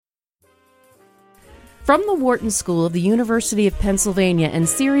From the Wharton School of the University of Pennsylvania and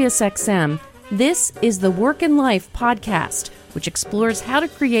SiriusXM, this is the Work and Life podcast, which explores how to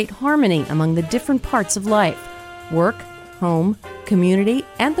create harmony among the different parts of life: work, home, community,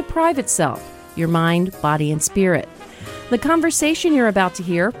 and the private self, your mind, body, and spirit. The conversation you're about to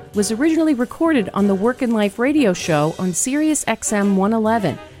hear was originally recorded on the Work and Life radio show on SiriusXM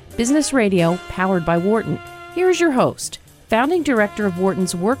 111, business radio powered by Wharton. Here's your host, founding director of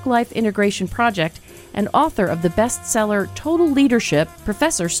Wharton's Work-Life Integration Project and author of the bestseller Total Leadership,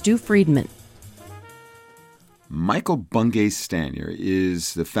 Professor Stu Friedman. Michael Bungay Stanier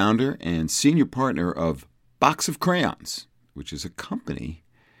is the founder and senior partner of Box of Crayons, which is a company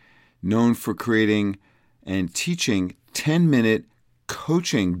known for creating and teaching 10-minute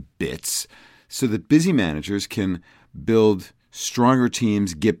coaching bits so that busy managers can build stronger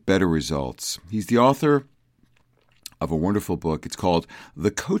teams, get better results. He's the author of a wonderful book. It's called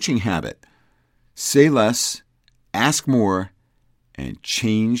The Coaching Habit: Say Less, Ask More, and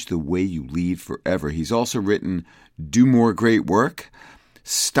Change the Way You Lead Forever. He's also written Do More Great Work,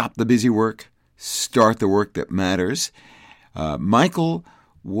 Stop the Busy Work, Start the Work That Matters. Michael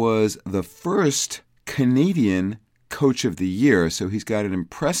was the first Canadian Coach of the Year, so he's got an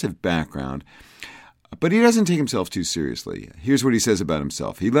impressive background. But he doesn't take himself too seriously. Here's what he says about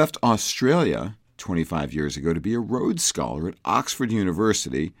himself. He left Australia 25 years ago to be a Rhodes Scholar at Oxford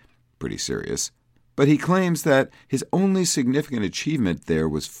University. Pretty serious. But he claims that his only significant achievement there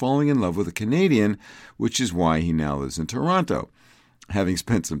was falling in love with a Canadian, which is why he now lives in Toronto, having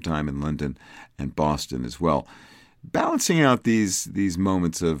spent some time in London and Boston as well. Balancing out these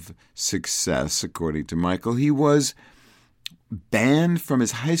moments of success, according to Michael, he was banned from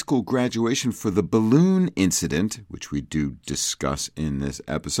his high school graduation for the balloon incident, which we do discuss in this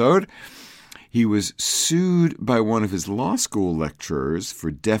episode. He was sued by one of his law school lecturers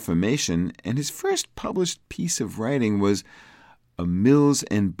for defamation, and his first published piece of writing was a Mills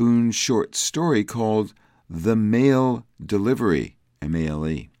and Boon short story called The Mail Delivery,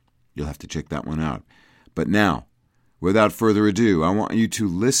 M-A-L-E. You'll have to check that one out. But now, without further ado, I want you to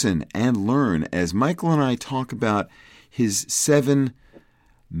listen and learn as Michael and I talk about his 7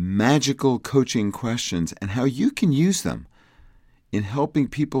 magical coaching questions and how you can use them in helping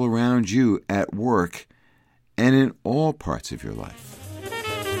people around you at work and in all parts of your life.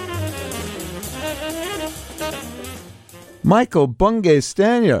 Michael Bungay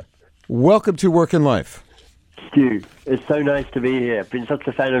Stanier, welcome to Work and Life. Stu, it's so nice to be here. I've been such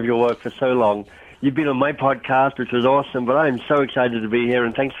a fan of your work for so long. You've been on my podcast, which was awesome, but I'm so excited to be here,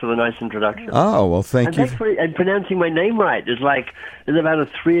 and thanks for the nice introduction. Oh, well, thank you. Thanks for pronouncing my name right. There's about a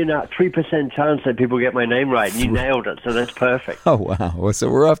 3% chance that people get my name right, and you nailed it, so that's perfect. Oh, wow. Well, so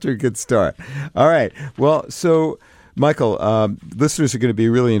we're off to a good start. All right. Well, so, Michael, listeners are going to be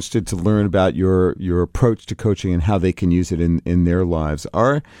really interested to learn about your approach to coaching and how they can use it in their lives.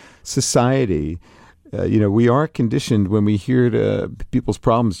 Our society... we are conditioned when we hear people's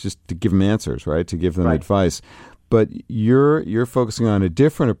problems just to give them answers, right? To give them advice. But you're focusing on a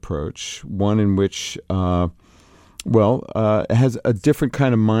different approach, one in which, has a different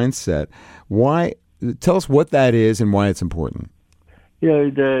kind of mindset. Why? Tell us what that is and why it's important.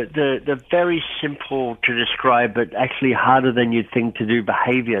 The very simple to describe, but actually harder than you'd think to do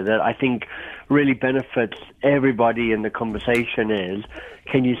behavior that I think really benefits everybody in the conversation is,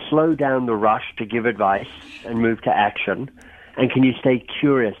 can you slow down the rush to give advice and move to action? And can you stay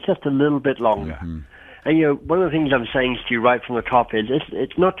curious just a little bit longer? Mm-hmm. And, one of the things I'm saying to you right from the top is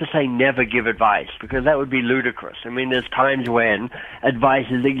it's not to say never give advice, because that would be ludicrous. I mean, there's times when advice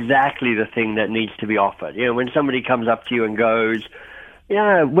is exactly the thing that needs to be offered. When somebody comes up to you and goes,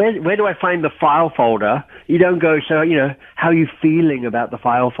 where do I find the file folder? You don't go, how are you feeling about the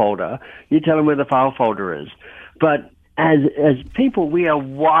file folder? You tell them where the file folder is. But as people, we are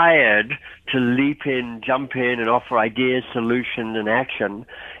wired to leap in, jump in, and offer ideas, solutions, and action,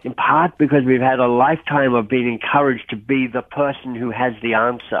 in part because we've had a lifetime of being encouraged to be the person who has the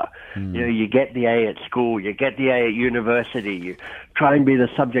answer. You get the A at school, you get the A at university, you try and be the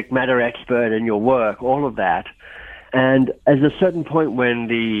subject matter expert in your work, all of that. And there's a certain point when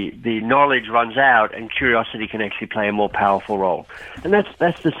the knowledge runs out and curiosity can actually play a more powerful role. And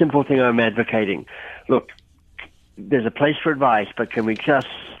that's the simple thing I'm advocating. Look, there's a place for advice, but can we just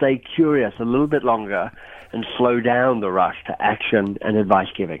stay curious a little bit longer and slow down the rush to action and advice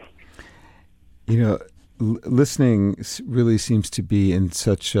giving? Listening really seems to be in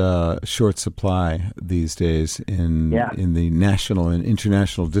such short supply these days in the national and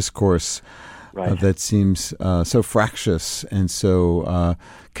international discourse. Right. That seems so fractious and so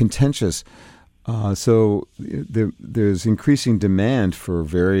contentious. So there's increasing demand for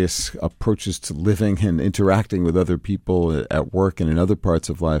various approaches to living and interacting with other people at work and in other parts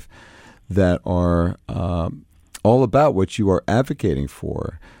of life that are all about what you are advocating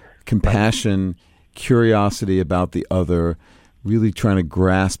for: compassion, curiosity about the other, really trying to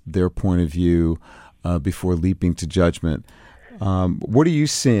grasp their point of view before leaping to judgment. What are you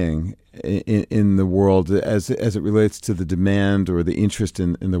seeing in the world as it relates to the demand or the interest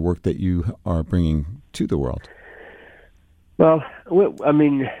in the work that you are bringing to the world? Well, we're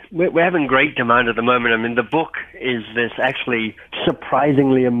having great demand at the moment. I mean, the book is this actually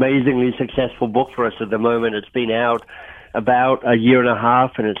surprisingly, amazingly successful book for us at the moment. It's been out about a year and a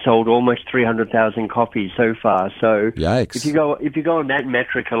half, and it's sold almost 300,000 copies so far. So, yikes. If you go on that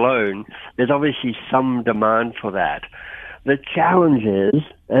metric alone, there's obviously some demand for that. The challenge is,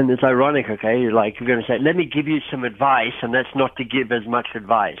 and it's ironic, okay, like you're going to say, let me give you some advice, and that's not to give as much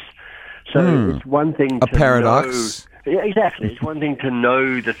advice. So it's one thing to a paradox. know. Yeah, exactly. It's one thing to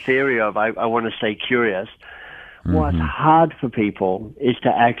know the theory of, I want to stay curious. What's hard for people is to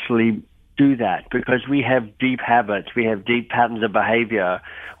actually do that, because we have deep habits, we have deep patterns of behavior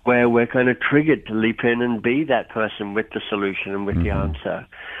where we're kind of triggered to leap in and be that person with the solution and with the answer.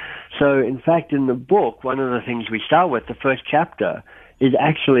 So, in fact, in the book, one of the things we start with, the first chapter, is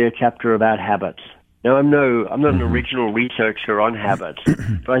actually a chapter about habits. Now, I'm not an original researcher on habits,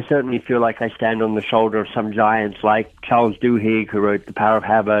 but I certainly feel like I stand on the shoulder of some giants like Charles Duhigg, who wrote The Power of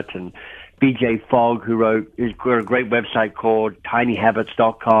Habit, and B.J. Fogg, who's got a great website called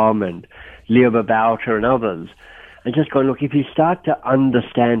tinyhabits.com, and Leo Babauta and others. And just going, look, if you start to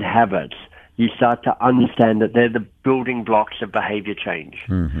understand habits, you start to understand that they're the building blocks of behavior change.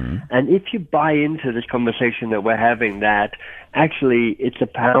 And if you buy into this conversation that we're having, that actually it's a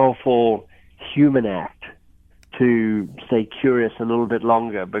powerful human act to stay curious a little bit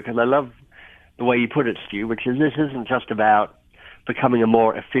longer, because I love the way you put it, Stu, which is this isn't just about becoming a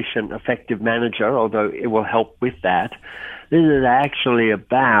more efficient, effective manager, although it will help with that. This is actually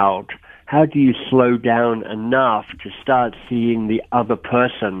about how do you slow down enough to start seeing the other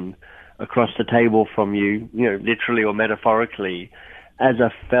person across the table from you, literally or metaphorically, as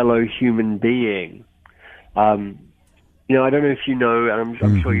a fellow human being. I don't know if you know, and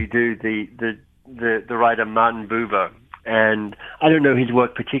I'm sure you do, the writer Martin Buber. And I don't know his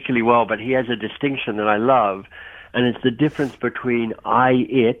work particularly well, but he has a distinction that I love, and it's the difference between I,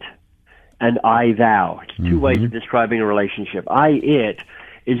 it, and I, thou. It's two ways of describing a relationship. I, it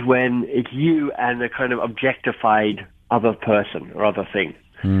is when it's you and a kind of objectified other person or other thing.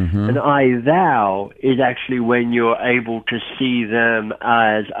 And I, thou is actually when you're able to see them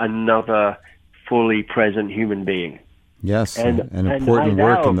as another fully present human being. Yes, and important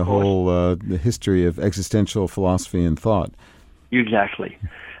work in the whole the history of existential philosophy and thought. Exactly.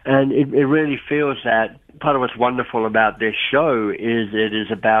 And it really feels that part of what's wonderful about this show is it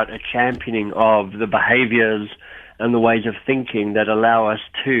is about a championing of the behaviors and the ways of thinking that allow us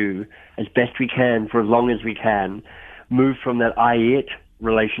to, as best we can, for as long as we can, move from that I-it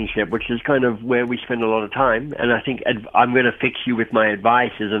relationship, which is kind of where we spend a lot of time. And I think I'm going to fix you with my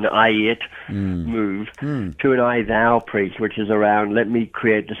advice is an I-it move to an I-thou preach, which is around let me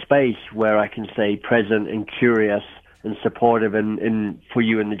create the space where I can stay present and curious and supportive and for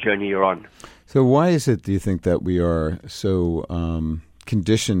you in the journey you're on. So why is it, do you think, that we are so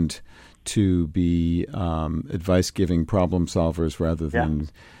conditioned to be advice-giving problem solvers rather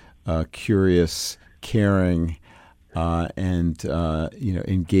than curious, caring, and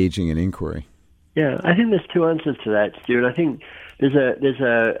engaging in inquiry? Yeah, I think there's two answers to that, Stu. And I think there's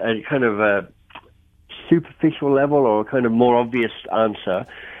a kind of a superficial level or a kind of more obvious answer,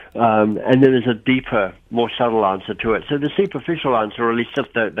 and then there's a deeper, more subtle answer to it. So the superficial answer, or at least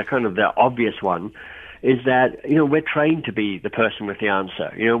just the kind of the obvious one, is that we're trained to be the person with the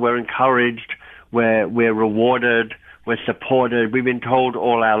answer. We're encouraged, we're rewarded, we're supported. We've been told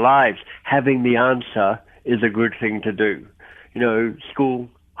all our lives having the answer is a good thing to do. School,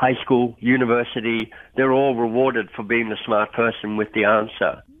 high school, university, they're all rewarded for being the smart person with the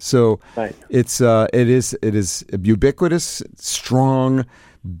answer. So right. It is ubiquitous, strong,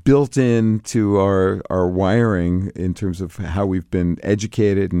 built into our wiring in terms of how we've been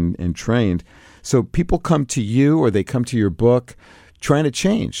educated and trained. So people come to you or they come to your book trying to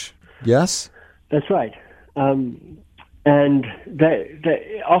change. Yes? That's right. And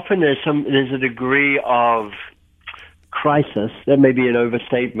often there's a degree of crisis. That may be an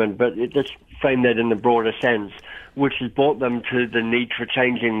overstatement, but let's frame that in the broader sense, which has brought them to the need for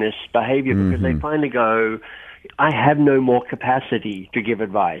changing this behavior because they finally go, I have no more capacity to give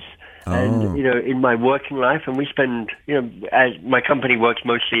advice. And, in my working life, and we spend, as my company works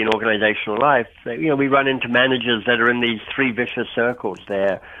mostly in organizational life, we run into managers that are in these three vicious circles.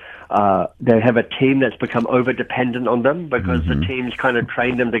 They have a team that's become over-dependent on them because the team's kind of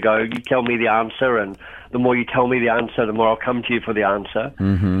trained them to go, you tell me the answer, and the more you tell me the answer, the more I'll come to you for the answer.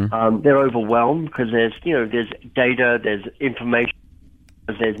 They're overwhelmed because there's data, there's information,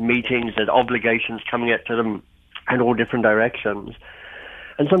 there's meetings, there's obligations coming at to them in all different directions.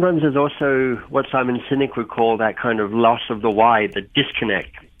 And sometimes there's also what Simon Sinek would call that kind of loss of the why, the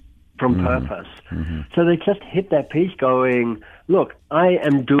disconnect from purpose. So they just hit that piece going, look, I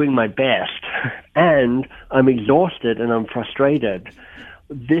am doing my best and I'm exhausted and I'm frustrated.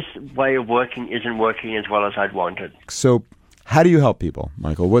 This way of working isn't working as well as I'd wanted. So how do you help people,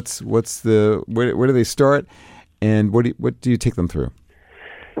 Michael? Where do they start, and what do you take them through?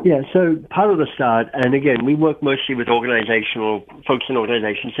 Yeah, so part of the start, and again, we work mostly with organizational folks in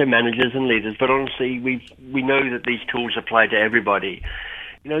organizations, so managers and leaders, but honestly, we know that these tools apply to everybody.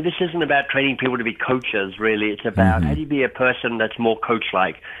 This isn't about training people to be coaches, really. It's about how do you be a person that's more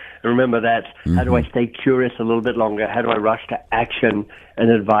coach-like? And remember that, how do I stay curious a little bit longer? How do I rush to action and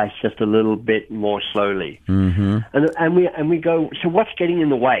advice just a little bit more slowly? And we go, so what's getting in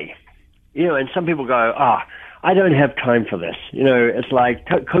the way? And some people go, I don't have time for this. It's like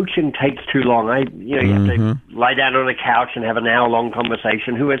coaching takes too long. You have to lie down on a couch and have an hour-long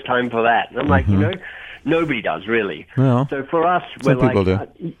conversation. Who has time for that? And I'm like, nobody does, really. Well, so for us, some people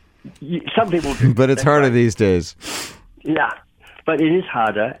do. Some people do. But it's harder these days. Yeah, but it is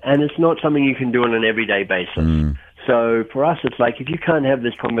harder, and it's not something you can do on an everyday basis. So for us, it's like if you can't have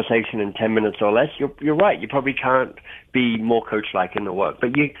this conversation in 10 minutes or less, you're right. You probably can't be more coach-like in the work.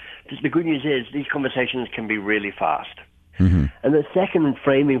 But the good news is these conversations can be really fast. And the second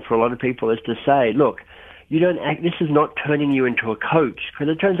framing for a lot of people is to say, look, this is not turning you into a coach,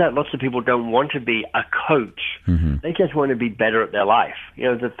 because it turns out lots of people don't want to be a coach. They just want to be better at their life.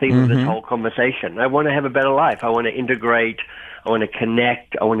 The theme of this whole conversation. I want to have a better life. I want to integrate. I want to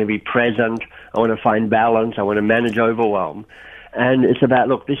connect. I want to be present. I want to find balance. I want to manage overwhelm. And it's about,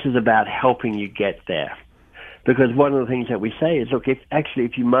 look, this is about helping you get there. Because one of the things that we say is, look,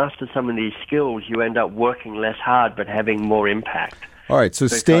 if you master some of these skills, you end up working less hard but having more impact. All right, so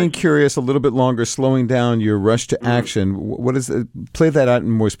staying curious a little bit longer, slowing down your rush to action. What is it? Play that out in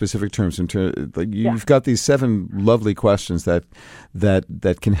more specific terms. You've got these 7 lovely questions that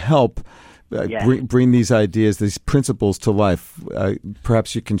can help bring these ideas, these principles to life.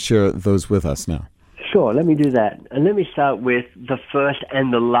 Perhaps you can share those with us now. Sure, let me do that. And let me start with the first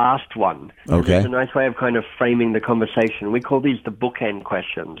and the last one. Okay. It's a nice way of kind of framing the conversation. We call these the bookend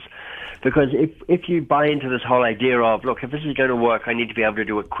questions. Because if you buy into this whole idea of, look, if this is going to work, I need to be able to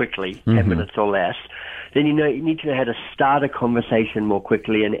do it quickly, 10 minutes or less, then you need to know how to start a conversation more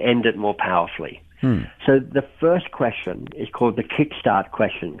quickly and end it more powerfully. So the first question is called the kickstart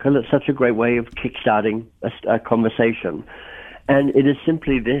question, because it's such a great way of kickstarting a conversation. And it is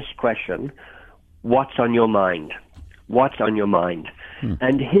simply this question: what's on your mind? What's on your mind?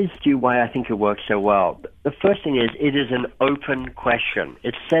 And here's why I think it works so well. The first thing is, it is an open question.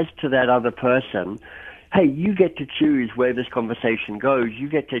 It says to that other person, hey, you get to choose where this conversation goes. You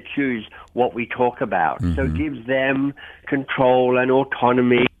get to choose what we talk about. So it gives them control and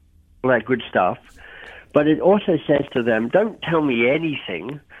autonomy, all that good stuff. But it also says to them, don't tell me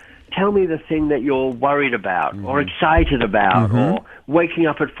anything. Tell me the thing that you're worried about or excited about or waking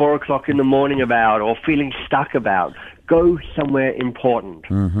up at 4 o'clock in the morning about or feeling stuck about. Go somewhere important.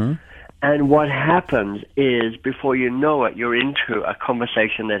 And what happens is, before you know it, you're into a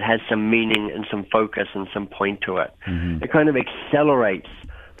conversation that has some meaning and some focus and some point to it. It kind of accelerates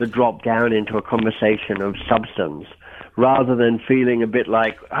the drop down into a conversation of substance, rather than feeling a bit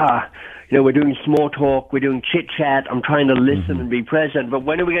like, we're doing small talk, we're doing chit-chat, I'm trying to listen and be present, but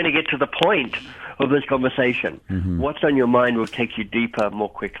when are we going to get to the point of this conversation? What's on your mind will take you deeper more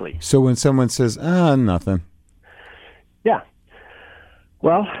quickly. So when someone says, nothing. Yeah.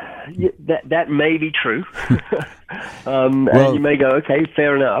 Well, that may be true. And you may go, okay,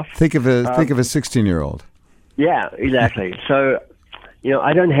 fair enough. Think of a 16-year-old. Yeah, exactly. So,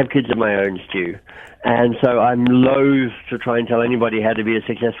 I don't have kids of my own, Stu. And so I'm loath to try and tell anybody how to be a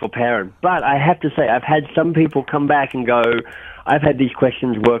successful parent. But I have to say, I've had some people come back and go, I've had these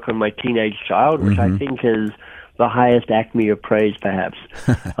questions work on my teenage child, which I think is the highest acme of praise, perhaps.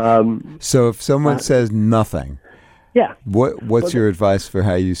 So if someone says nothing, what's your advice for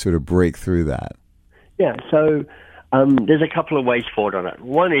how you sort of break through that? Yeah, so there's a couple of ways forward on it.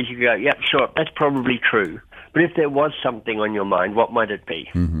 One is you go, sure, that's probably true. But if there was something on your mind, what might it be?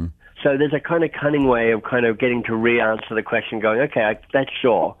 So there's a kind of cunning way of kind of getting to re-answer the question, going, okay, that's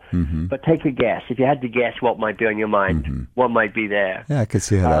sure, but take a guess. If you had to guess what might be on your mind, what might be there? Yeah, I could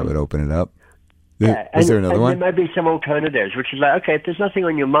see how that would open it up. Yeah, Is there another one? There might be some alternatives, which is like, okay, if there's nothing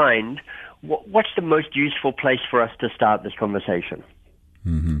on your mind, what's the most useful place for us to start this conversation?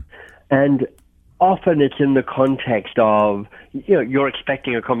 And often it's in the context of, you're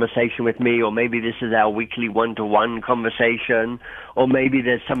expecting a conversation with me, or maybe this is our weekly one-to-one conversation, or maybe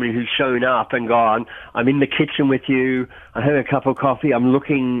there's somebody who's shown up and gone, I'm in the kitchen with you, I'm having a cup of coffee, I'm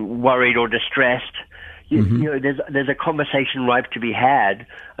looking worried or distressed. There's a conversation ripe to be had.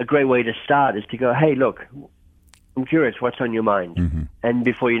 A great way to start is to go, hey, look, I'm curious, what's on your mind? And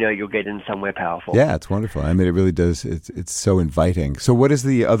before you know it, you'll get in somewhere powerful. Yeah, it's wonderful. I mean, it really does. It's so inviting. So what is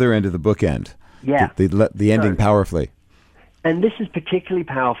the other end of the bookend? Yeah. The ending powerfully. And this is particularly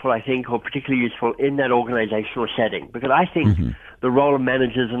powerful, I think, or particularly useful in that organizational setting, because I think the role of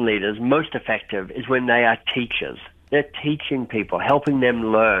managers and leaders most effective is when they are teachers. They're teaching people, helping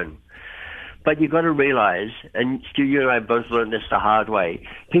them learn. But you've got to realize, and Stu, you and I both learned this the hard way,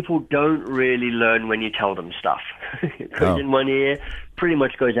 people don't really learn when you tell them stuff. It goes in one ear, pretty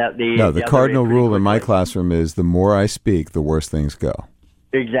much goes out the No, the cardinal rule in my classroom is the more I speak, the worse things go.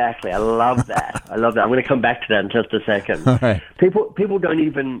 Exactly. I love that. I'm going to come back to that in just a second. All right. People don't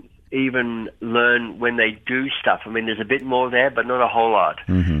even learn when they do stuff. I mean, there's a bit more there, but not a whole lot.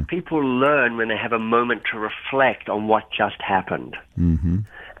 People learn when they have a moment to reflect on what just happened.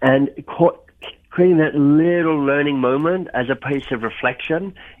 And creating that little learning moment as a piece of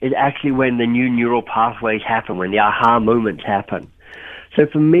reflection is actually when the new neural pathways happen, when the aha moments happen. So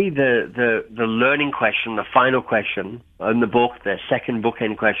for me, the learning question, the final question in the book, the second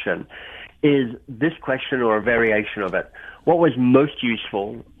bookend question, is this question or a variation of it. What was most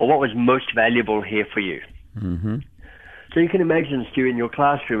useful or what was most valuable here for you? So you can imagine, Stu, in your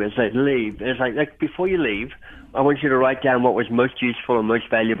classroom as they leave, it's like before you leave, I want you to write down what was most useful and most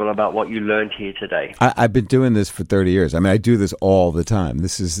valuable about what you learned here today. I've been doing this for 30 years. I mean, I do this all the time.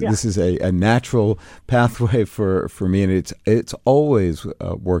 This is a natural pathway for me, and it's always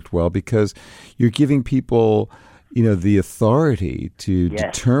worked well because you're giving people, the authority to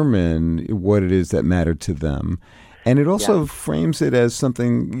determine what it is that mattered to them. And it also frames it as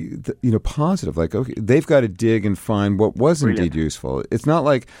something, positive. Like, okay, they've got to dig and find what was indeed useful. It's not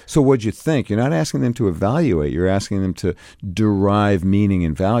like, so what'd you think? You're not asking them to evaluate. You're asking them to derive meaning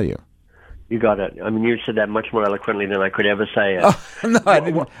and value. You got it. I mean, you said that much more eloquently than I could ever say it. No, I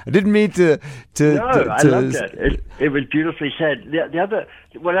didn't mean to. No, I loved it. It was beautifully said. The other,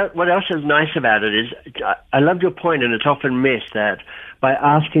 what else is nice about it is, I loved your point, and it's often missed, that by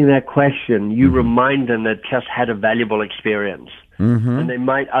asking that question, you remind them that just had a valuable experience, and they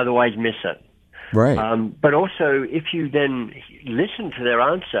might otherwise miss it. Right. But also, if you then listen to their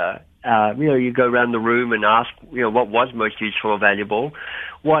answer, you go around the room and ask, what was most useful or valuable.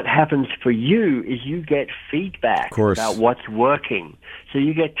 What happens for you is you get feedback about what's working. So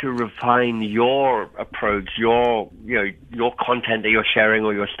you get to refine your approach, your content that you're sharing,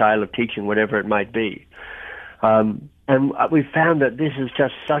 or your style of teaching, whatever it might be. And we've found that this is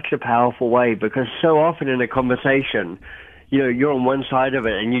just such a powerful way, because so often in a conversation, you're on one side of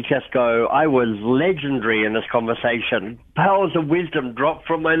it and you just go, I was legendary in this conversation. Pearls of wisdom dropped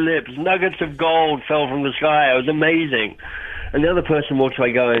from my lips. Nuggets of gold fell from the sky. It was amazing. And the other person walks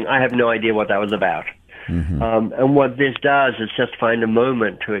away going, I have no idea what that was about. And what this does is just find a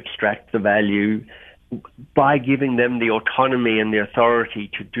moment to extract the value by giving them the autonomy and the authority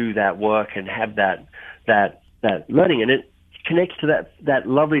to do that work and have that learning. And it connects to that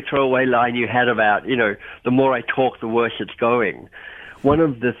lovely throwaway line you had about, the more I talk, the worse it's going. One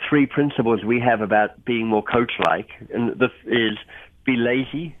of the three principles we have about being more coach-like is be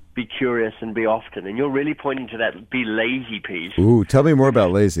lazy, be curious, and be often. And you're really pointing to that be lazy piece. Ooh, tell me more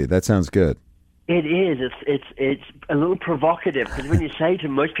about lazy. That sounds good. It is. It's a little provocative, because when you say to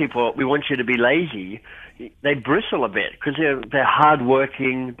most people, we want you to be lazy, they bristle a bit, because they're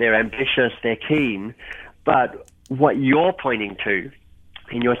hardworking, they're ambitious, they're keen. But what you're pointing to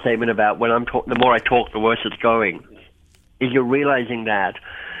in your statement about the more I talk, the worse it's going, is you're realizing that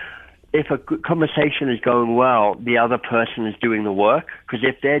if a conversation is going well, the other person is doing the work. Because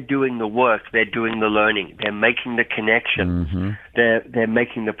if they're doing the work, they're doing the learning. They're making the connection. They're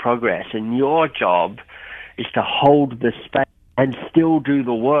making the progress. And your job is to hold the space and still do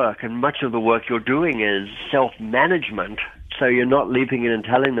the work. And much of the work you're doing is self-management. So you're not leaping in and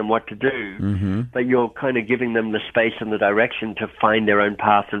telling them what to do, but you're kind of giving them the space and the direction to find their own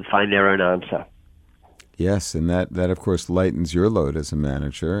path and find their own answer. Yes, and that of course lightens your load as a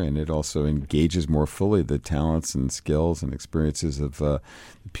manager, and it also engages more fully the talents and skills and experiences of the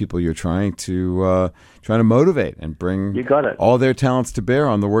people you're trying to motivate and bring You got it. all their talents to bear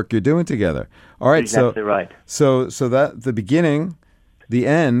on the work you're doing together. All right, Exactly right. So that the beginning, the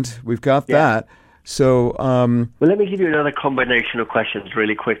end, we've got that. So, well, let me give you another combination of questions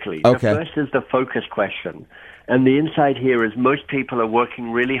really quickly. Okay. The first is the focus question. And the insight here is most people are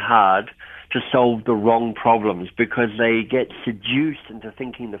working really hard to solve the wrong problems because they get seduced into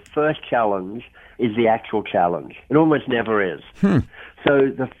thinking the first challenge is the actual challenge. It almost never is.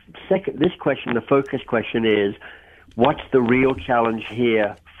 So this question, the focus question is, what's the real challenge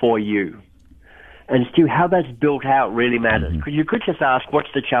here for you? And Stu, how that's built out really matters. Because you could just ask,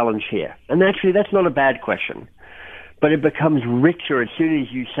 what's the challenge here? And actually, that's not a bad question. But it becomes richer as soon as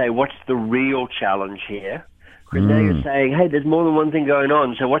you say, what's the real challenge here? Because now you're saying, hey, there's more than one thing going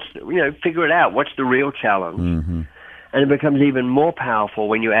on. So figure it out. What's the real challenge? And it becomes even more powerful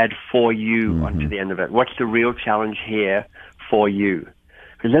when you add for you onto the end of it. What's the real challenge here for you?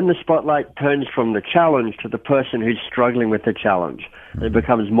 Because then the spotlight turns from the challenge to the person who's struggling with the challenge. And it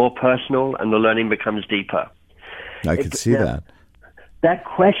becomes more personal and the learning becomes deeper. I could see that. That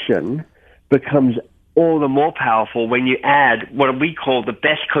question becomes all the more powerful when you add what we call the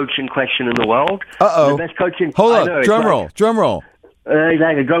best coaching question in the world. Uh-oh. The best coaching... Hold on. Drum roll.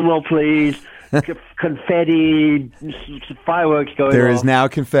 Exactly. Drum roll, please. Confetti, fireworks going off. There is now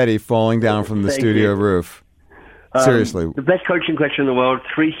confetti falling down from the studio roof. Seriously. The best coaching question in the world,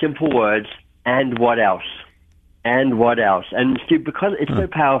 3 simple words, and what else? And what else? And Steve, because it's so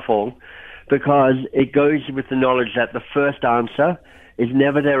powerful, because it goes with the knowledge that the first answer is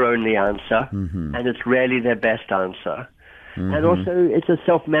never their only answer, and it's rarely their best answer. And also, it's a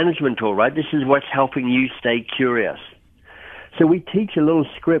self-management tool, right? This is what's helping you stay curious. So we teach a little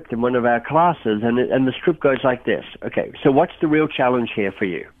script in one of our classes, and the script goes like this. Okay, so what's the real challenge here for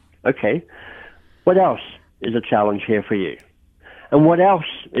you? Okay, what else is a challenge here for you? And what else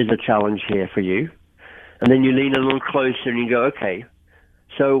is a challenge here for you? And then you lean a little closer and you go, okay,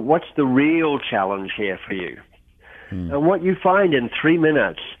 so what's the real challenge here for you? And what you find in 3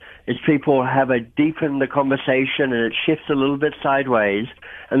 minutes is people have deepen the conversation and it shifts a little bit sideways,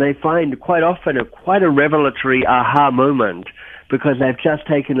 and they find quite often quite a revelatory aha moment because they've just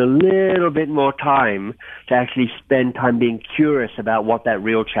taken a little bit more time to actually spend time being curious about what that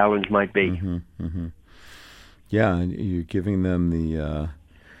real challenge might be. Yeah, and you're giving them the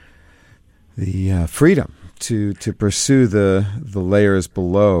freedom to pursue the layers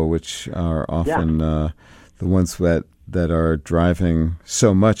below, which are often the ones that are driving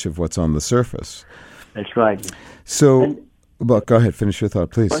so much of what's on the surface. That's right. So, well, go ahead, finish your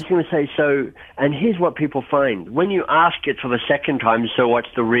thought, please. I was going to say, and here's what people find. When you ask it for the second time, so what's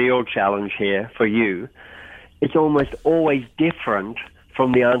the real challenge here for you, it's almost always different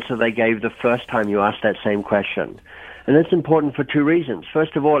from the answer they gave the first time you asked that same question. And that's important for 2 reasons.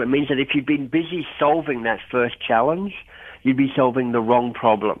 First of all, it means that if you've been busy solving that first challenge, you'd be solving the wrong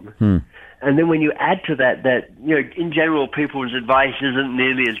problem. And then when you add to that, in general, people's advice isn't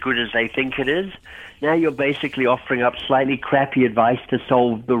nearly as good as they think it is, now you're basically offering up slightly crappy advice to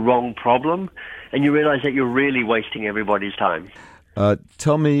solve the wrong problem, and you realize that you're really wasting everybody's time.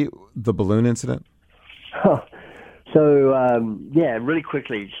 Tell me the balloon incident. So, really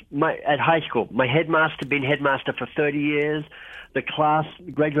quickly, at high school, my headmaster, been headmaster for 30 years, the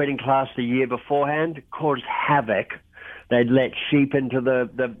graduating class the year beforehand caused havoc. They'd let sheep into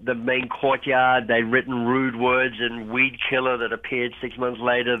the main courtyard. They'd written rude words in weed killer that appeared 6 months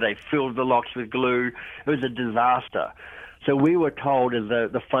later. They filled the locks with glue. It was a disaster. So we were told as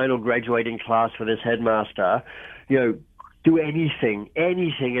the final graduating class for this headmaster, do anything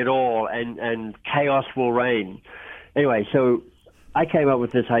at all, and chaos will reign. Anyway, so I came up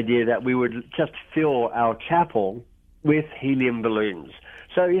with this idea that we would just fill our chapel with helium balloons.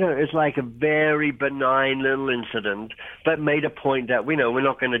 So, it's like a very benign little incident, but made a point that, we're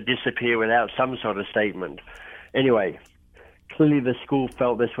not going to disappear without some sort of statement. Anyway, clearly the school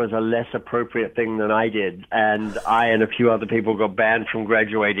felt this was a less appropriate thing than I did, and I and a few other people got banned from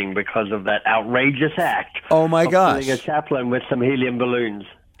graduating because of that outrageous act. Oh, my gosh. Filling a chaplain with some helium balloons.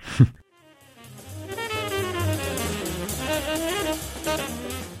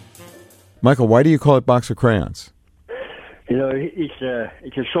 Michael, why do you call it Box of Crayons?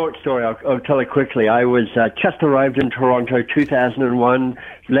 It's a short story. I'll tell it quickly. I was just arrived in Toronto, 2001,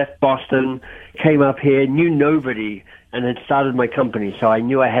 left Boston, came up here, knew nobody, and had started my company. So I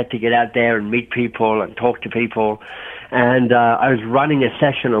knew I had to get out there and meet people and talk to people. And I was running a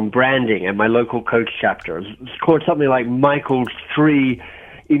session on branding at my local coach chapter. It's called something like Michael's 3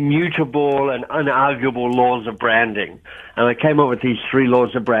 immutable and unarguable laws of branding. And I came up with these 3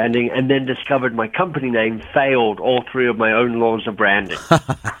 laws of branding and then discovered my company name failed all 3 of my own laws of branding.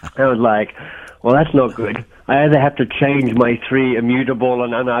 I was like, well, that's not good. I either have to change my 3 immutable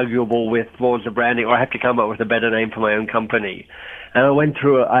and unarguable with laws of branding, or I have to come up with a better name for my own company. And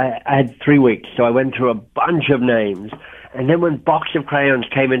I had 3 weeks, so I went through a bunch of names. And then when Box of Crayons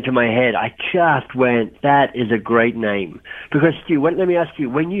came into my head, I just went, that is a great name. Because, Stu, let me ask you,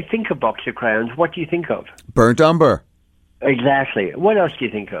 when you think of Box of Crayons, what do you think of? Burnt umber. Exactly. What else do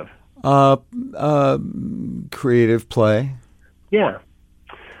you think of? Creative play. Yeah.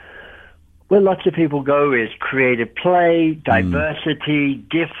 Where lots of people go is creative play, diversity,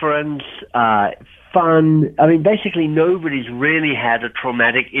 difference, fun. I mean, basically nobody's really had a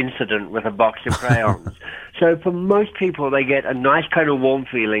traumatic incident with a box of crayons. So for most people, they get a nice kind of warm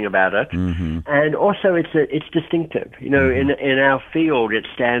feeling about it. Mm-hmm. And also it's distinctive. You know, in our field, it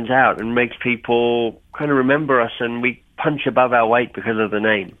stands out and makes people kind of remember us, and we punch above our weight because of the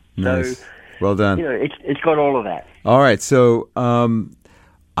name. Nice. So, well done. You know, it's got all of that. All right. So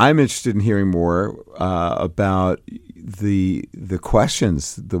I'm interested in hearing more about the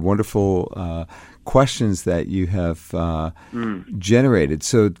questions, the wonderful questions that you have generated.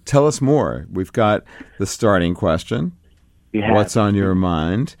 So tell us more. We've got the starting question, what's on your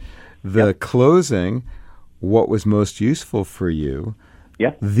mind, the closing, what was most useful for you,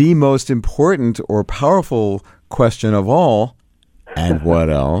 the most important or powerful question of all, and what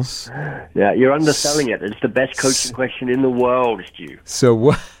else? Yeah, you're underselling it. It's the best coaching question in the world, Stu. So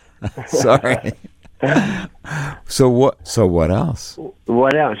what? Sorry. So what else?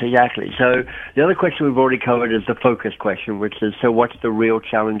 What else? Exactly. So the other question we've already covered is the focus question, which is, so what's the real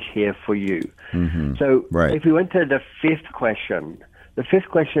challenge here for you? Mm-hmm. So if we went to the 5th question, the 5th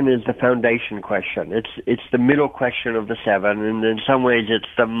question is the foundation question. It's the middle question of the 7, and in some ways it's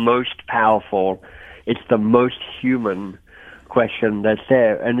the most powerful. It's the most human question that's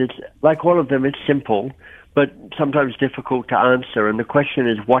there. And it's like all of them, it's simple, but sometimes difficult to answer. And the question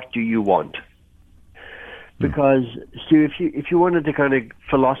is, what do you want? Because, Stu, if you wanted to kind of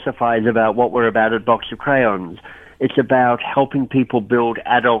philosophize about what we're about at Box of Crayons, it's about helping people build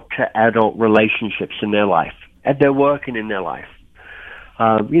adult-to-adult relationships in their life, at their work and in their life.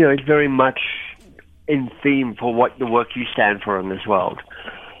 You know, it's very much in theme for what the work you stand for in this world.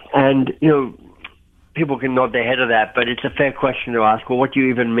 And, you know, people can nod their head at that, but it's a fair question to ask, well, what do you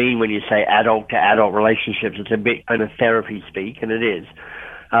even mean when you say adult-to-adult relationships? It's a bit kind of therapy speak, and it is.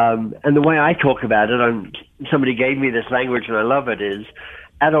 And the way I talk about it, somebody gave me this language and I love it, is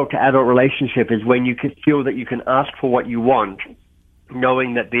adult-to-adult relationship is when you can feel that you can ask for what you want,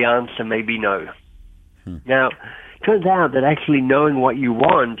 knowing that the answer may be no. Now, it turns out that actually knowing what you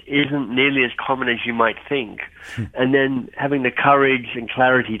want isn't nearly as common as you might think. And then having the courage and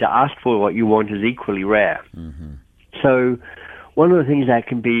clarity to ask for what you want is equally rare. Mm-hmm. So one of the things that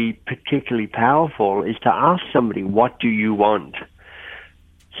can be particularly powerful is to ask somebody, what do you want?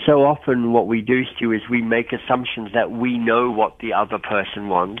 So often what we do, Stu, is we make assumptions that we know what the other person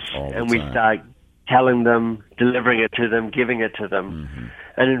wants, and we start telling them, delivering it to them, giving it to them. Mm-hmm.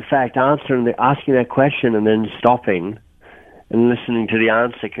 And in fact, asking that question and then stopping and listening to the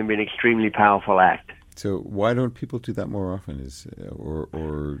answer can be an extremely powerful act. So why don't people do that more often?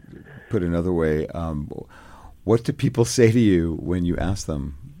 Or put another way, what do people say to you when you ask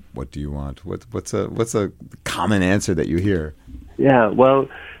them, what do you want? What's a common answer that you hear? Yeah, well,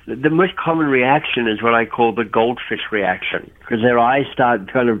 the most common reaction is what I call the goldfish reaction, because their eyes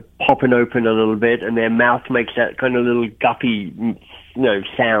start kind of popping open a little bit and their mouth makes that kind of little guppy,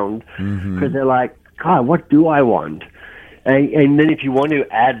 sound, because they're like, God, what do I want? And then if you want to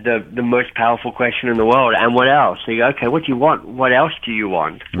add the most powerful question in the world, and what else? So you go, okay, what do you want? What else do you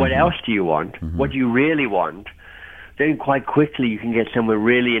want? What else do you want? What do you really want? Then quite quickly you can get somewhere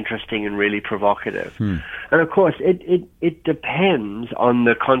really interesting and really provocative. And of course, it depends on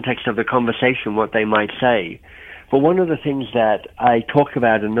the context of the conversation, what they might say. But one of the things that I talk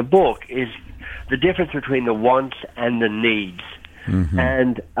about in the book is the difference between the wants and the needs.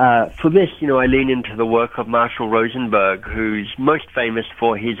 And for this, I lean into the work of Marshall Rosenberg, who's most famous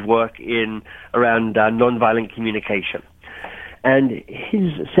for his work around nonviolent communication. And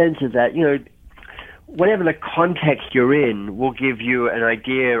his sense is that, whatever the context you're in will give you an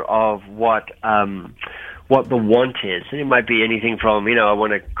idea of what the want is. And it might be anything from, I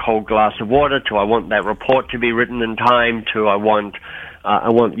want a cold glass of water, to I want that report to be written in time, to I want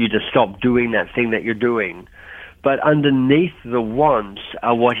you to stop doing that thing that you're doing. But underneath the wants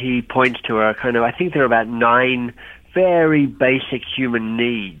are what he points to are I think there are about 9 very basic human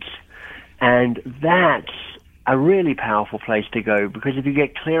needs. And that's a really powerful place to go, because if you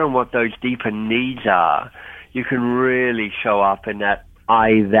get clear on what those deeper needs are, you can really show up in that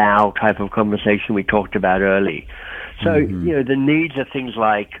I-thou type of conversation we talked about early. So, the needs are things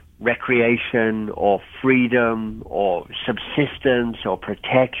like recreation or freedom or subsistence or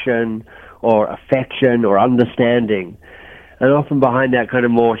protection or affection or understanding. And often behind that kind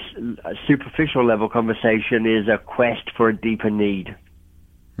of more superficial level conversation is a quest for a deeper need.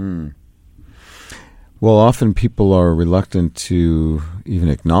 Well, often people are reluctant to even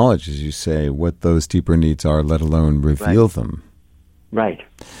acknowledge, as you say, what those deeper needs are, let alone reveal them. Right.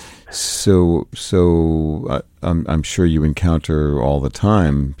 So I'm sure you encounter all the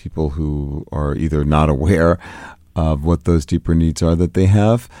time people who are either not aware of what those deeper needs are that they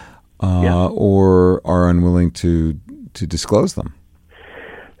have, or are unwilling to disclose them.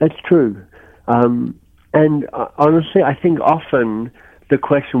 That's true. And honestly, I think often the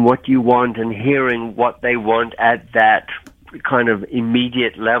question, what do you want, and hearing what they want at that kind of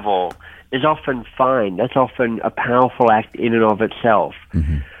immediate level is often fine. That's often a powerful act in and of itself.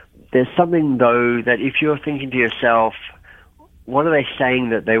 There's something, though, that if you're thinking to yourself, what are they saying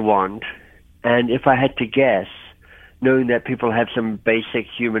that they want? And if I had to guess, knowing that people have some basic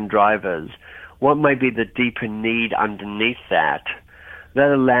human drivers, what might be the deeper need underneath that?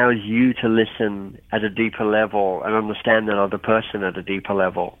 That allows you to listen at a deeper level and understand that other person at a deeper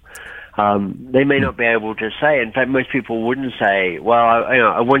level. They may not be able to say. In fact, most people wouldn't say, well,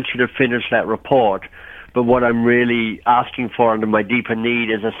 I want you to finish that report, but what I'm really asking for under my deeper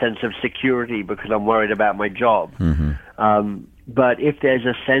need is a sense of security because I'm worried about my job. But if there's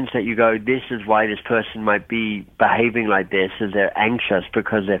a sense that you go, this is why this person might be behaving like this, is they're anxious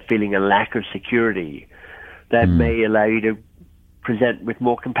because they're feeling a lack of security, that may allow you to present with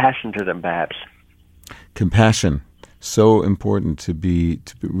more compassion to them, perhaps. Compassion, so important to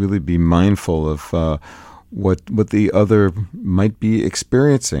really be mindful of what the other might be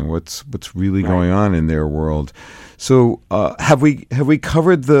experiencing, what's really going on in their world. So have we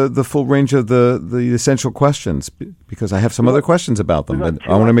covered the full range of the essential questions? Because I have some other questions about them, but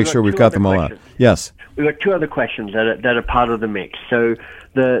I want to make sure we've got them all out. Yes. We've got two other questions that are part of the mix. So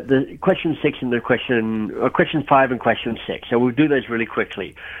the question 6 and the question 5 and question 6. So we'll do those really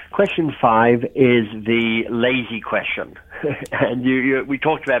quickly. Question 5 is the lazy question. And we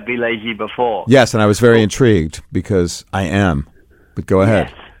talked about be lazy before. Yes, and I was very intrigued because I am. But go ahead.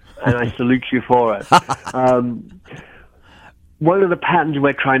 Yes, and I salute you for it. One of the patterns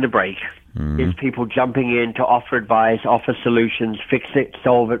we're trying to break is people jumping in to offer advice, offer solutions, fix it,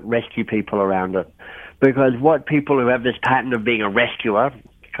 solve it, rescue people around it. Because what people who have this pattern of being a rescuer,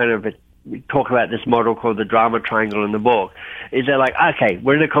 we talk about this model called the drama triangle in the book, is they're like, okay,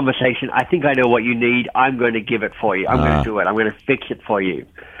 we're in a conversation. I think I know what you need. I'm going to give it for you. I'm going to do it. I'm going to fix it for you.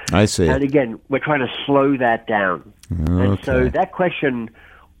 I see. And again, we're trying to slow that down. Okay. And so that question,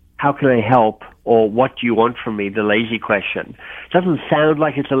 how can I help, or what do you want from me, the lazy question, doesn't sound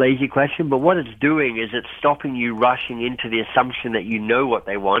like it's a lazy question, but what it's doing is it's stopping you rushing into the assumption that you know what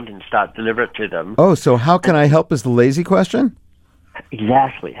they want and start deliver it to them. Oh, so how can I help is the lazy question?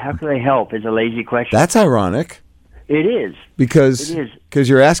 Exactly. How can I help is a lazy question. That's ironic. It is. Because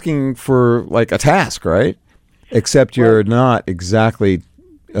you're asking for like a task, right? Except you're not exactly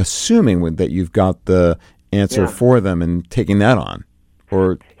assuming that you've got the answer for them and taking that on.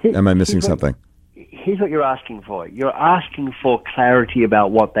 Or am I missing something? Here's what you're asking for. You're asking for clarity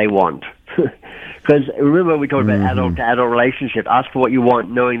about what they want. Because remember we talked about adult-to-adult relationship. Ask for what you want,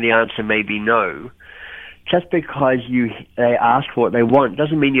 knowing the answer may be no. Just because they ask for what they want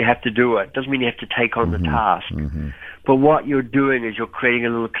doesn't mean you have to do it. Doesn't mean you have to take on the task. But what you're doing is you're creating a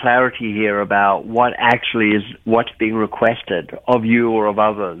little clarity here about what actually is what's being requested of you or of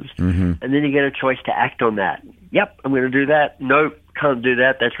others. And then you get a choice to act on that. Yep, I'm going to do that. Nope, can't do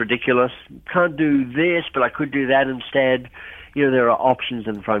that. That's ridiculous. Can't do this, but I could do that instead. There are options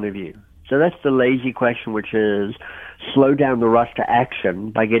in front of you. So that's the lazy question, which is slow down the rush to action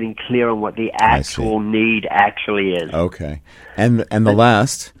by getting clear on what the actual need actually is. Okay. And the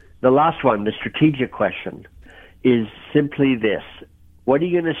last? The last one, the strategic question, is simply this. What are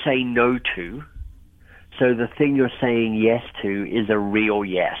you going to say no to so the thing you're saying yes to is a real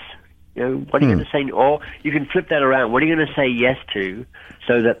yes? What are you going to say? Or you can flip that around. What are you going to say yes to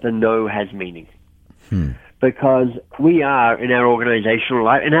so that the no has meaning? Because we are, in our organizational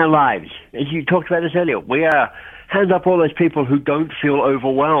life, in our lives, as you talked about this earlier, we are, hands up all those people who don't feel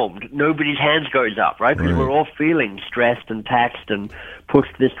overwhelmed. Nobody's hands goes up, right? Because we're all feeling stressed and taxed and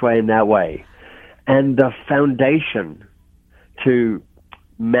pushed this way and that way. And the foundation to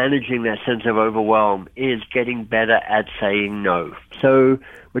managing that sense of overwhelm is getting better at saying no. So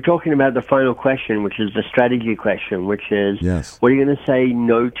we're talking about the final question, which is the strategy question, which is, yes, what are you going to say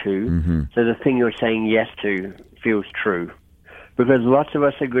no to so the thing you're saying yes to feels true? Because lots of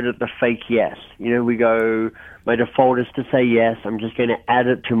us are good at the fake yes. We go, my default is to say yes. I'm just going to add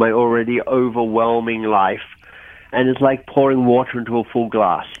it to my already overwhelming life. And it's like pouring water into a full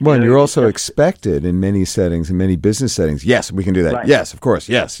glass. Well, and you're also expected in many settings, in many business settings. Yes, we can do that. Right. Yes, of course.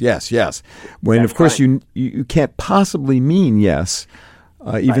 Yes, yes, yes. When, that's of course, right. you can't possibly mean yes,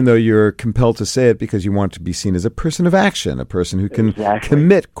 even though you're compelled to say it because you want to be seen as a person of action, a person who can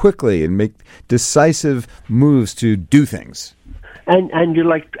commit quickly and make decisive moves to do things. And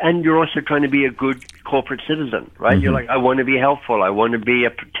you're also trying to be a good corporate citizen, right? You're like, I want to be helpful, I want to be a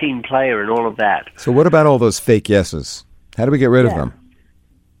team player, and all of that. So what about all those fake yeses? How do we get rid of them?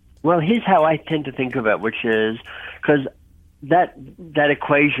 Well, here's how I tend to think of it, which is because that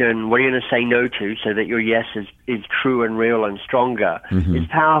equation, what are you going to say no to, so that your yes is true and real and stronger, is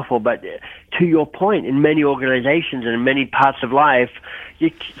powerful. But to your point, in many organizations and in many parts of life,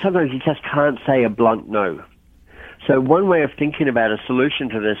 sometimes you just can't say a blunt no. So one way of thinking about a solution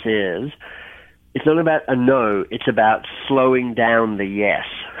to this is, it's not about a no, it's about slowing down the yes.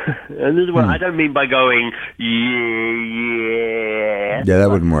 And this is what I don't mean by going, yeah. Yeah,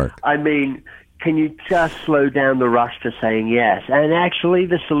 that wouldn't work. I mean, can you just slow down the rush to saying yes? And actually,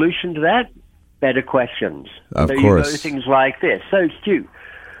 the solution to that, better questions. Of course. You go things like this. So, Stu,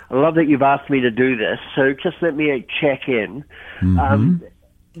 I love that you've asked me to do this. So just let me check in.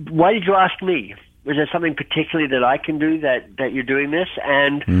 Why did you ask me? Was there something particularly that I can do that you're doing this?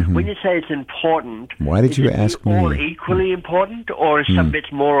 And when you say it's important, why did you ask me? All equally important, or is some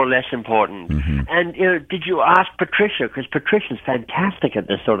bits more or less important? And did you ask Patricia? Because Patricia's fantastic at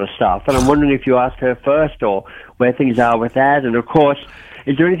this sort of stuff, and I'm wondering if you asked her first or where things are with that. And of course,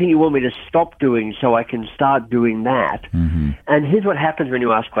 is there anything you want me to stop doing so I can start doing that? And here's what happens when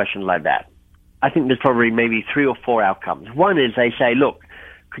you ask questions like that. I think there's probably maybe 3 or 4 outcomes. One is they say, look,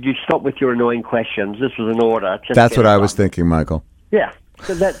 could you stop with your annoying questions? This was an order. That's what I was thinking, Michael. Yeah,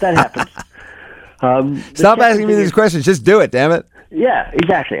 so that happens. Stop asking me these questions. Just do it, damn it. Yeah,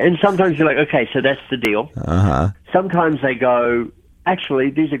 exactly. And sometimes you're like, okay, so that's the deal. Sometimes they go, actually,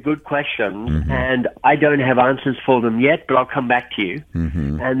 these are good questions, and I don't have answers for them yet, but I'll come back to you.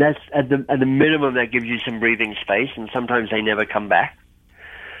 And that's at the minimum that gives you some breathing space, and sometimes they never come back.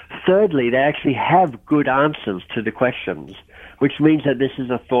 Thirdly, they actually have good answers to the questions, which means that this is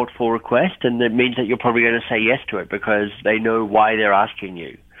a thoughtful request, and it means that you're probably going to say yes to it because they know why they're asking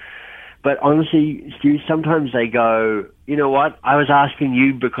you. But honestly, Stu, sometimes they go, you know what, I was asking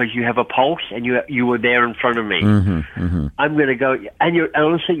you because you have a pulse and you were there in front of me. I'm going to go, and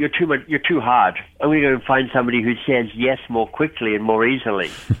honestly, you're too hard. I'm going to go and find somebody who says yes more quickly and more easily.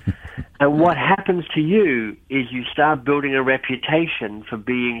 And what happens to you is you start building a reputation for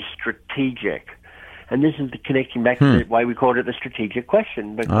being strategic. And this is the connecting back to why we called it the strategic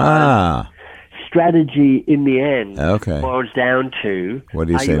question. Because strategy, in the end, boils down to, what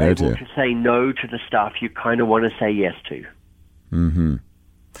do you say no to? Are you able to say no to the stuff you kind of want to say yes to?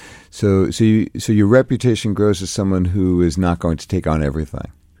 So your reputation grows as someone who is not going to take on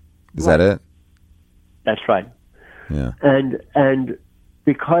everything. Is that it? That's right. Yeah. And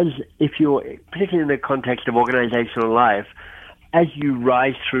because if you're, particularly in the context of organizational life, as you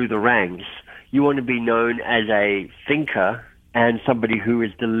rise through the ranks, you want to be known as a thinker and somebody who is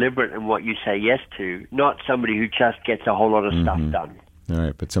deliberate in what you say yes to, not somebody who just gets a whole lot of stuff done. All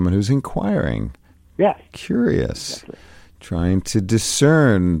right, but someone who's inquiring, curious, exactly. Trying to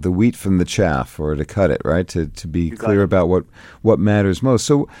discern the wheat from the chaff, or to cut it, right? To be clear about what matters most.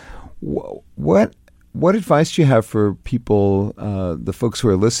 So what advice do you have for people, the folks who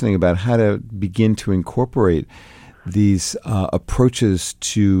are listening, about how to begin to incorporate these approaches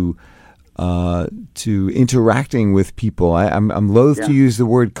to interacting with people? I'm loath to use the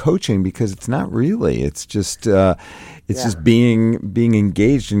word coaching because it's not really. It's just just being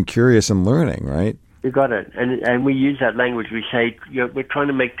engaged and curious and learning, right? You got it. And we use that language. We say we're trying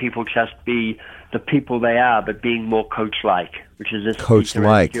to make people just be the people they are, but being more coach-like, which is this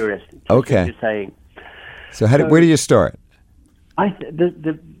coach-like. Curious. Okay. You're saying. So where do you start?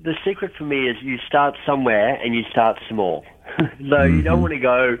 The secret for me is you start somewhere and you start small. So you don't want to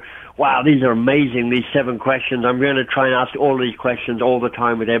go, wow, these are amazing, these 7 questions. I'm going to try and ask all these questions all the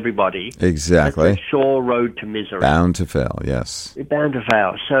time with everybody. Exactly. That's a sure road to misery. Bound to fail, yes. You're bound to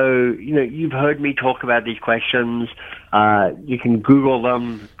fail. So, you've heard me talk about these questions. You can Google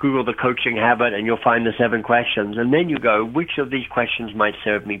them, Google the coaching habit, and you'll find the 7 questions. And then you go, which of these questions might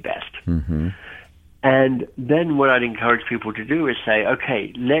serve me best? And then what I'd encourage people to do is say,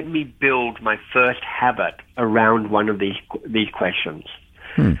 okay, let me build my first habit around one of these questions.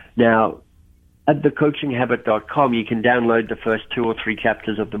 Now, at thecoachinghabit.com, you can download the first 2 or 3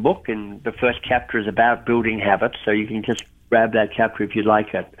 chapters of the book, and the first chapter is about building habits, so you can just grab that chapter if you'd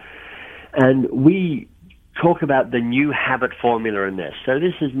like it. And we talk about the new habit formula in this. So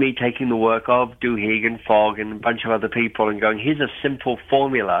this is me taking the work of Duhigg, Fogg, and a bunch of other people and going, here's a simple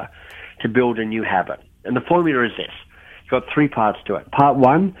formula to build a new habit. And the formula is this. It's got 3 parts to it. Part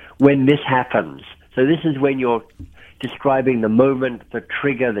 1, when this happens. So this is when you're describing the moment, the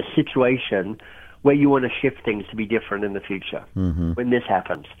trigger, the situation where you want to shift things to be different in the future. When this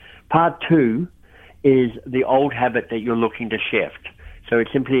happens. Part 2 is the old habit that you're looking to shift. So it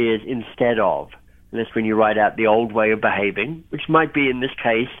simply is instead of. And that's when you write out the old way of behaving, which might be, in this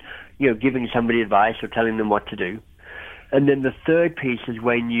case, giving somebody advice or telling them what to do. And then the third piece is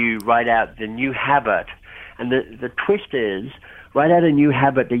when you write out the new habit. And the twist is, write out a new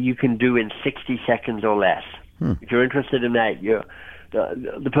habit that you can do in 60 seconds or less. If you're interested in that,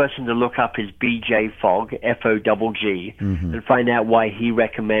 the person to look up is B.J. Fogg, F-O-G-G, and find out why he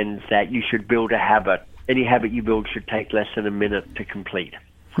recommends that you should build a habit. Any habit you build should take less than a minute to complete.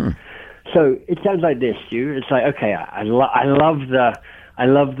 So it sounds like this, Stu. It's like, okay, I love the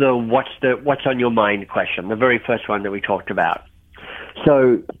what's on your mind question, the very first one that we talked about.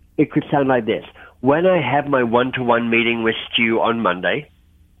 So it could sound like this. When I have my one-to-one meeting with Stu on Monday,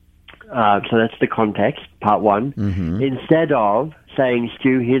 so that's the context, part 1, instead of saying,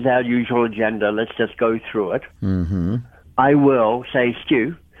 Stu, here's our usual agenda, let's just go through it, I will say,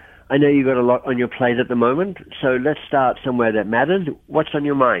 Stu, I know you've got a lot on your plate at the moment, so let's start somewhere that matters. What's on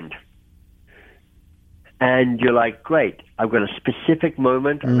your mind? And you're like, great, I've got a specific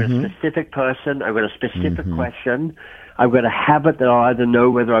moment, I've got a specific person, I've got a specific question, I've got a habit that I'll either know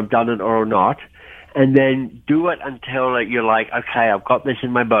whether I've done it or not, and then do it until you're like, okay, I've got this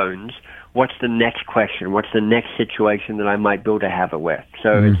in my bones. What's the next question? What's the next situation that I might build a habit with?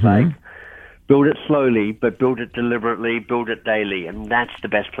 So it's like, build it slowly, but build it deliberately, build it daily, and that's the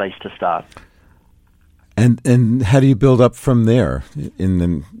best place to start. And how do you build up from there? In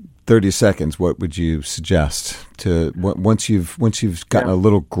the 30 seconds, what would you suggest to once you've gotten a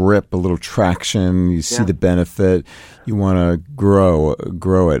little grip, a little traction, you see the benefit, you want to grow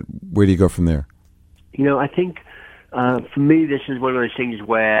it. Where do you go from there? I think for me, this is one of those things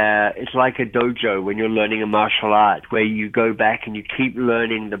where it's like a dojo when you're learning a martial art, where you go back and you keep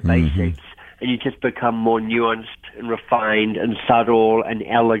learning the basics, and you just become more nuanced and refined and subtle and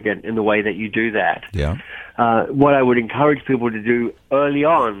elegant in the way that you do that. Yeah. What I would encourage people to do early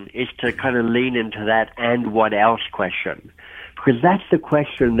on is to kind of lean into that "and what else" question, because that's the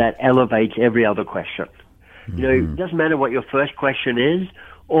question that elevates every other question. It doesn't matter what your first question is.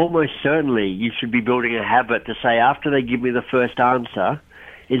 Almost certainly you should be building a habit to say, after they give me the first answer,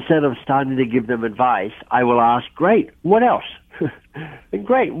 instead of starting to give them advice, I will ask, great, what else?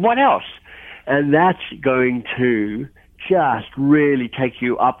 Great, what else? And that's going to just really take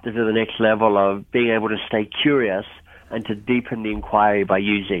you up to the next level of being able to stay curious and to deepen the inquiry by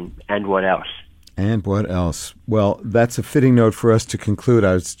using "and what else." And what else? Well, that's a fitting note for us to conclude,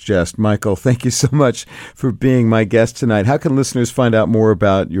 I would suggest. Michael, thank you so much for being my guest tonight. How can listeners find out more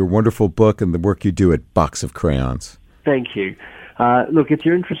about your wonderful book and the work you do at Box of Crayons? Thank you. Look, if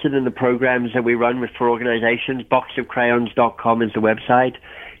you're interested in the programs that we run for organizations, boxofcrayons.com is the website.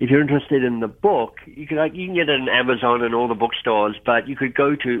 If you're interested in the book, you can get it on Amazon and all the bookstores, but you could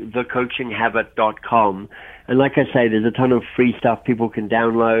go to thecoachinghabit.com. And like I say, there's a ton of free stuff people can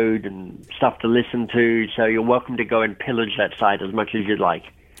download and stuff to listen to, so you're welcome to go and pillage that site as much as you'd like.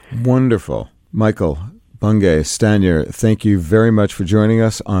 Wonderful. Michael Bungay Stanier, thank you very much for joining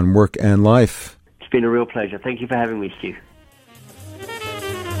us on Work and Life. It's been a real pleasure. Thank you for having me, Stu.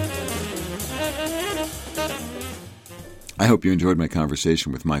 I hope you enjoyed my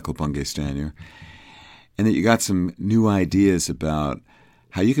conversation with Michael Bungay Stanier and that you got some new ideas about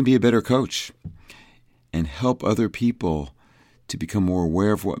how you can be a better coach and help other people to become more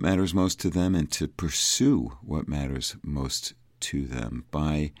aware of what matters most to them and to pursue what matters most to them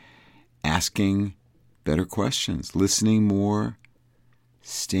by asking better questions, listening more,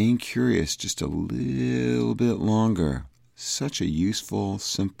 staying curious just a little bit longer. Such a useful,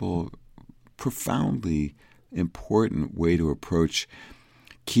 simple, profoundly important way to approach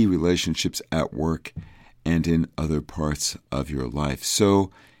key relationships at work and in other parts of your life. So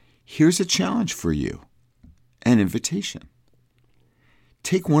here's a challenge for you, an invitation.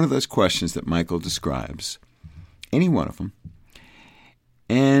 Take one of those questions that Michael describes, any one of them,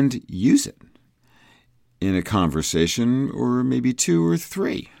 and use it in a conversation or maybe 2 or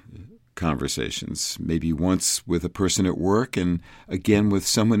 3 conversations, maybe once with a person at work and again with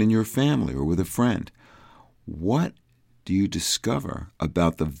someone in your family or with a friend. What do you discover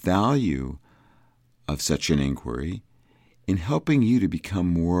about the value of such an inquiry in helping you to become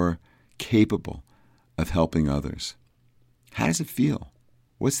more capable of helping others? How does it feel?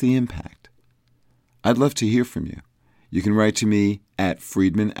 What's the impact? I'd love to hear from you. You can write to me at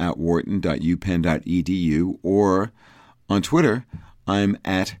friedman@wharton.upenn.edu, or on Twitter, I'm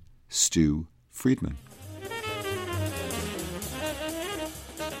at Stu Friedman.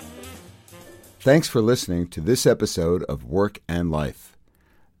 Thanks for listening to this episode of Work and Life.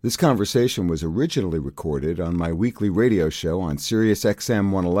 This conversation was originally recorded on my weekly radio show on Sirius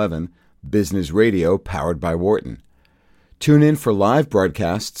XM 111, Business Radio, powered by Wharton. Tune in for live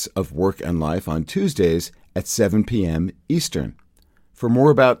broadcasts of Work and Life on Tuesdays at 7 p.m. Eastern. For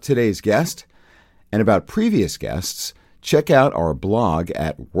more about today's guest and about previous guests, check out our blog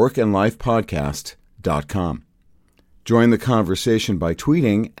at workandlifepodcast.com. Join the conversation by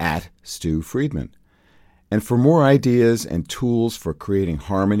tweeting at Stu Friedman. And for more ideas and tools for creating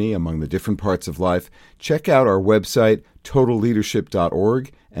harmony among the different parts of life, check out our website,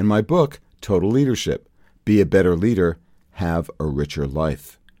 totalleadership.org, and my book, Total Leadership: Be a Better Leader, Have a Richer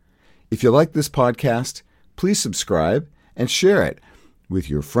Life. If you like this podcast, please subscribe and share it with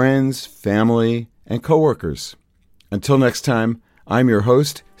your friends, family, and coworkers. Until next time, I'm your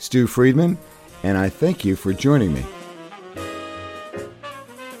host, Stu Friedman, and I thank you for joining me.